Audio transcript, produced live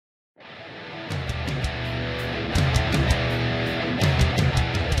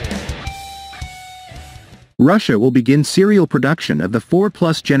Russia will begin serial production of the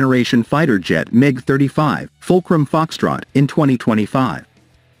 4+ generation fighter jet MiG-35, Fulcrum Foxtrot, in 2025.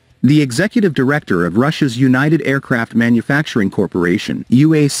 The executive director of Russia's United Aircraft Manufacturing Corporation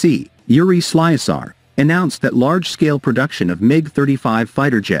 (UAC), Yuri Slyasar, announced that large-scale production of MiG-35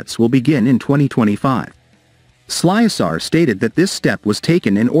 fighter jets will begin in 2025. Slyasar stated that this step was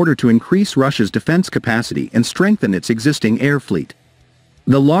taken in order to increase Russia's defense capacity and strengthen its existing air fleet.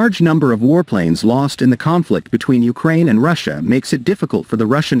 The large number of warplanes lost in the conflict between Ukraine and Russia makes it difficult for the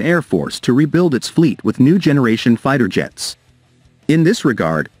Russian Air Force to rebuild its fleet with new-generation fighter jets. In this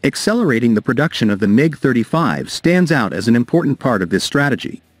regard, accelerating the production of the MiG-35 stands out as an important part of this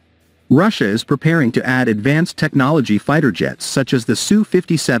strategy. Russia is preparing to add advanced technology fighter jets such as the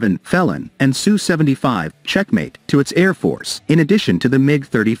Su-57 Felon and Su-75 Checkmate to its air force, in addition to the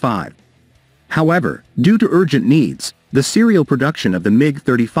MiG-35. However, due to urgent needs, the serial production of the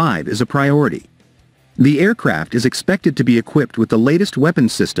MiG-35 is a priority. The aircraft is expected to be equipped with the latest weapon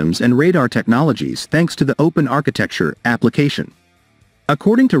systems and radar technologies thanks to the open architecture application.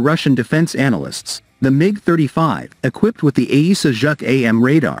 According to Russian defense analysts, the MiG-35, equipped with the AESA Zhuk-AM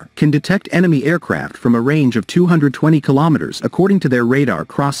radar, can detect enemy aircraft from a range of 220 kilometers according to their radar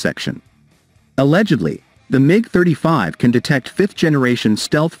cross-section. Allegedly, the MiG-35 can detect 5th-generation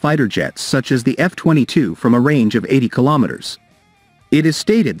stealth fighter jets such as the F-22 from a range of 80 kilometers. It is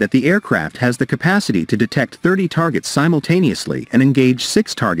stated that the aircraft has the capacity to detect 30 targets simultaneously and engage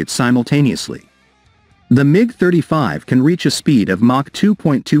 6 targets simultaneously. The MiG-35 can reach a speed of Mach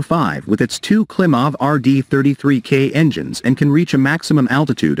 2.25 with its 2 Klimov RD-33K engines and can reach a maximum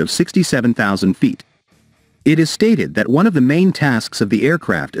altitude of 67,000 feet. It is stated that one of the main tasks of the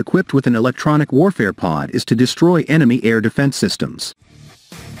aircraft equipped with an electronic warfare pod is to destroy enemy air defense systems.